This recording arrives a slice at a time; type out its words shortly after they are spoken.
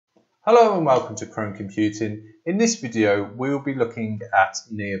Hello and welcome to Chrome Computing. In this video we will be looking at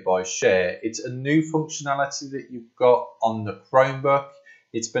Nearby Share. It's a new functionality that you've got on the Chromebook.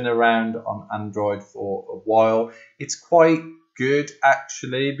 It's been around on Android for a while. It's quite good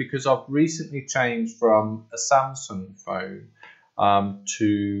actually because I've recently changed from a Samsung phone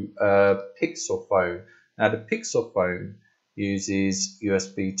to a Pixel phone. Now the Pixel phone uses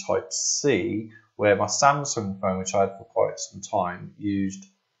USB Type-C, where my Samsung phone, which I had for quite some time, used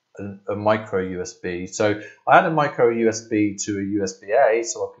a micro USB. So I had a micro USB to a USB-A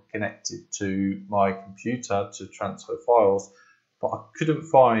so I could connect it to my computer to transfer files, but I couldn't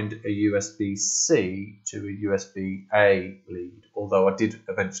find a USB-C to a USB-A lead. Although I did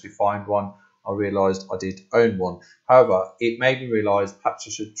eventually find one, I realised I did own one. However, it made me realise perhaps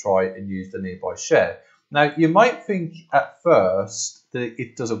I should try and use the Nearby Share. Now you might think at first that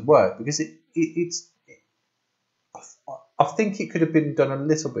it doesn't work because I think it could have been done a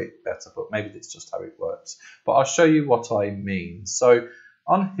little bit better, but maybe that's just how it works. But I'll show you what I mean. So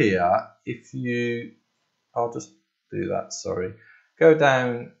on here, I'll just do that, sorry. Go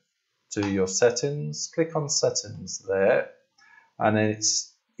down to your settings, click on settings there, and then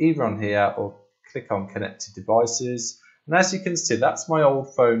it's either on here or click on connected devices. And as you can see, that's my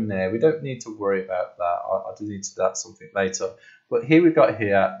old phone there. We don't need to worry about that. I do need to do that something later. But here we've got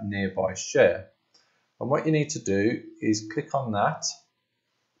here Nearby Share. And what you need to do is click on that.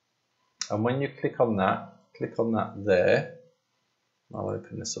 And when you click on that there. I'll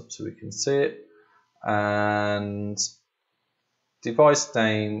open this up so we can see it. And device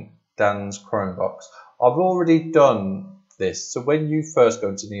name, Dan's Chromebook. I've already done this. So when you first go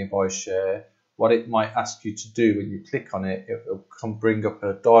into Nearby Share, what it might ask you to do when you click on it, it will bring up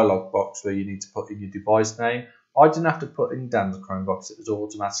a dialog box where you need to put in your device name. I didn't have to put in Dan's Chromebook, it was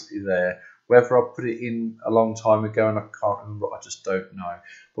automatically there. Whether I put it in a long time ago and I can't remember, I just don't know.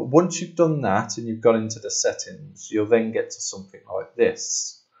 But once you've done that and you've gone into the settings, you'll then get to something like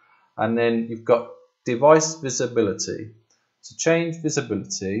this. And then you've got device visibility. So change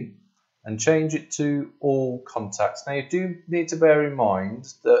visibility and change it to all contacts. Now you do need to bear in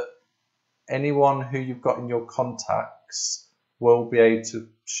mind that anyone who you've got in your contacts will be able to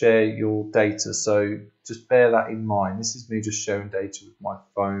share your data. So just bear that in mind. This is me just sharing data with my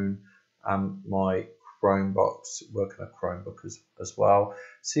phone and my Chromebook, working on a Chromebook as well.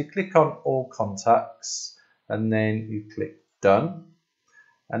 So you click on all contacts and then you click done.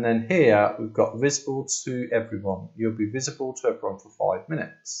 And then here we've got visible to everyone. You'll be visible to everyone for 5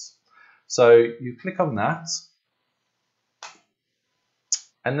 minutes. So you click on that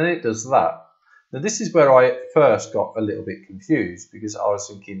and then it does that. Now this is where I first got a little bit confused because I was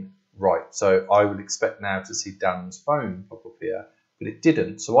thinking, right, so I would expect now to see Dan's phone pop up here. But it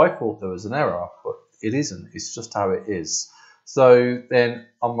didn't, so I thought there was an error, but it isn't, it's just how it is. So then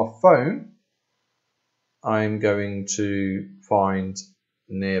on my phone, I'm going to find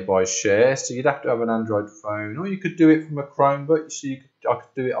Nearby Share. So you'd have to have an Android phone, or you could do it from a Chromebook. So I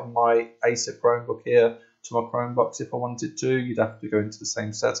could do it on my Acer Chromebook here to my Chromebooks if I wanted to. You'd have to go into the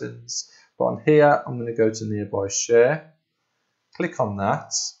same settings. But on here, I'm going to go to Nearby Share, click on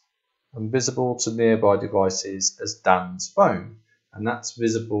that, and visible to nearby devices as Dan's phone. And that's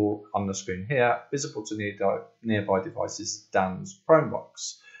visible on the screen here, visible to nearby devices, Dan's Chromebook.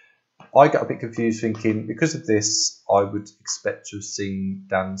 I got a bit confused thinking, because of this, I would expect to have seen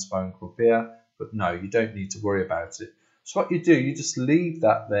Dan's phone come up here, but no, you don't need to worry about it. So what you do, you just leave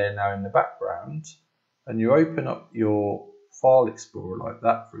that there now in the background, and you open up your File Explorer like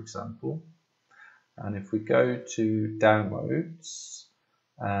that, for example. And if we go to Downloads,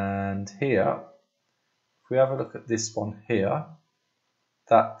 and here, if we have a look at this one here,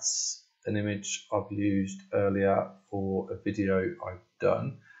 that's an image I've used earlier for a video I've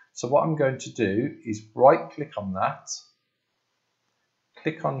done. So what I'm going to do is right click on that,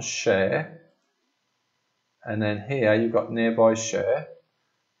 click on Share, and then here you've got Nearby Share.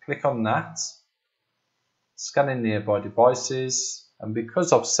 Click on that, scan in nearby devices, and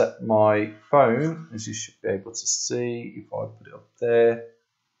because I've set my phone, as you should be able to see, if I put it up there,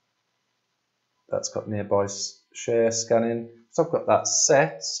 that's got Nearby Share scanning. So I've got that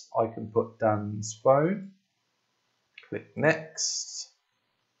set, I can put Dan's phone, click Next,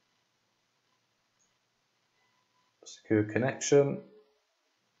 secure connection,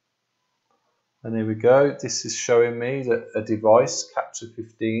 and there we go. This is showing me that a device, Capture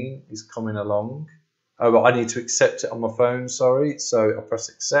 15, is coming along. Oh, but I need to accept it on my phone, sorry, so I press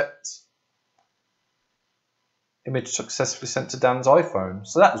Accept. Image successfully sent to Dan's iPhone.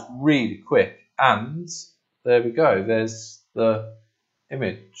 So that was really quick, and there we go, there's the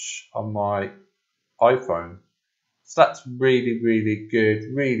image on my iPhone. So that's really, really good,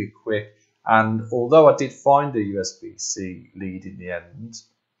 really quick. And although I did find a USB-C lead in the end,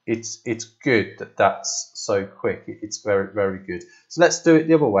 it's good that that's so quick. It's very, very good. So let's do it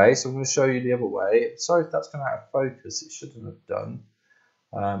the other way. So I'm going to show you the other way. Sorry if that's going out of focus. It shouldn't have done.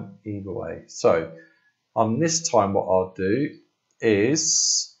 Either way. So on this time, what I'll do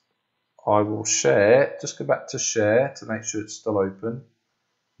is I will share. Just go back to share to make sure it's still open.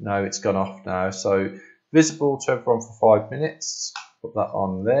 No, it's gone off now. So visible to everyone for 5 minutes. Put that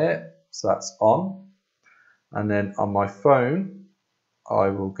on there. So that's on. And then on my phone, I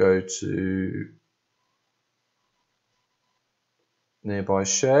will go to nearby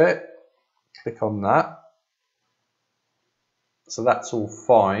share. Click on that. So that's all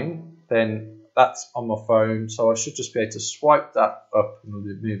fine. Then that's on my phone. So I should just be able to swipe that up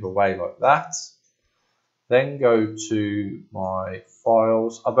and move away like that. Then go to my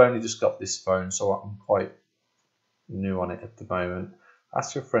files. I've only just got this phone, so I'm quite new on it at the moment.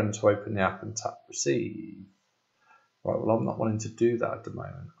 Ask your friend to open the app and tap receive. Right, well, I'm not wanting to do that at the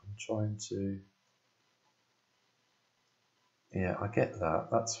moment. I'm trying to... Yeah, I get that.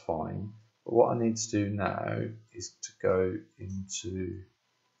 That's fine. But what I need to do now is to go into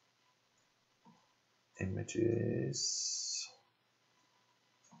images.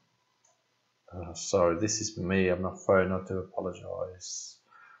 Oh, sorry, this is me on my phone. I do apologise.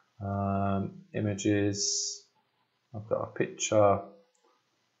 Images. I've got a picture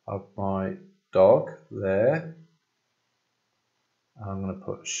of my dog there. I'm going to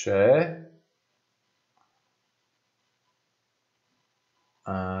put share.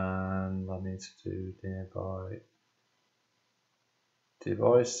 And I need to do nearby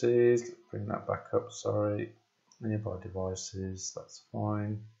devices. Bring that back up, sorry. Nearby devices, that's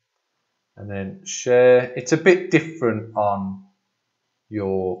fine. And then share. It's a bit different on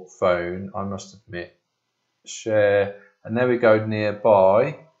your phone, I must admit. Share, and there we go,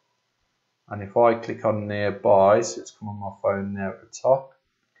 nearby. And if I click on nearby, so it's come on my phone there at the top,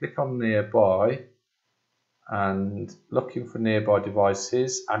 click on nearby and looking for nearby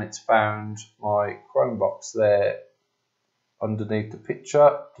devices, and it's found my Chromebook there underneath the picture. I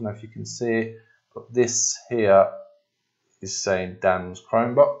don't know if you can see it, but this here is saying Dan's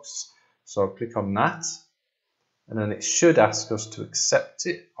Chromebook. So I'll click on that, and then it should ask us to accept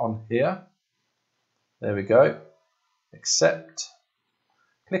it on here. There we go, accept.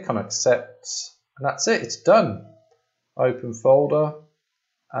 Click on accept, and that's it, it's done. Open folder,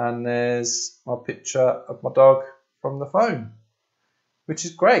 and there's my picture of my dog from the phone, which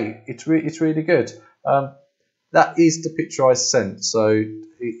is great. It's really good. That is the picture I sent, so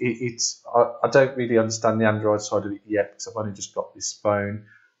I don't really understand the Android side of it yet because I've only just got this phone.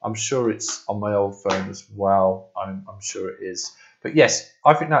 I'm sure it's on my old phone as well. I'm sure it is. But yes,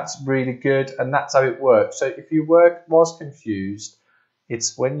 I think that's really good, and that's how it works. So if you was confused,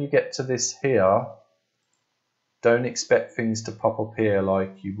 it's when you get to this here, don't expect things to pop up here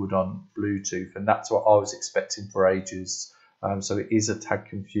like you would on Bluetooth, and that's what I was expecting for ages. So it is a tad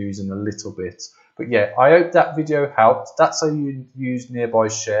confusing a little bit. But yeah, I hope that video helped. That's how you use nearby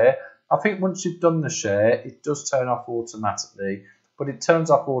share. I think once you've done the share, it does turn off automatically, but it turns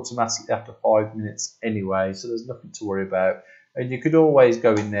off automatically after 5 minutes anyway, so there's nothing to worry about. And you could always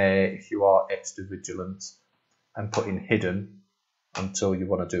go in there if you are extra vigilant and put in hidden until you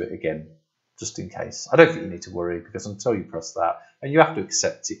want to do it again, just in case. I don't think you need to worry, because until you press that, and you have to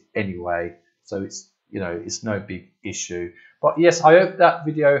accept it anyway, so it's, you know, it's no big issue. But yes, I hope that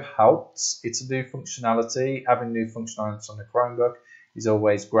video helps. It's a new functionality. Having new functionality on the Chromebook is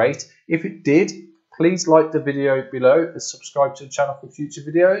always great. If it did, please like the video below and subscribe to the channel for future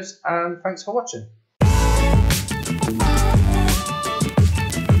videos, and thanks for watching.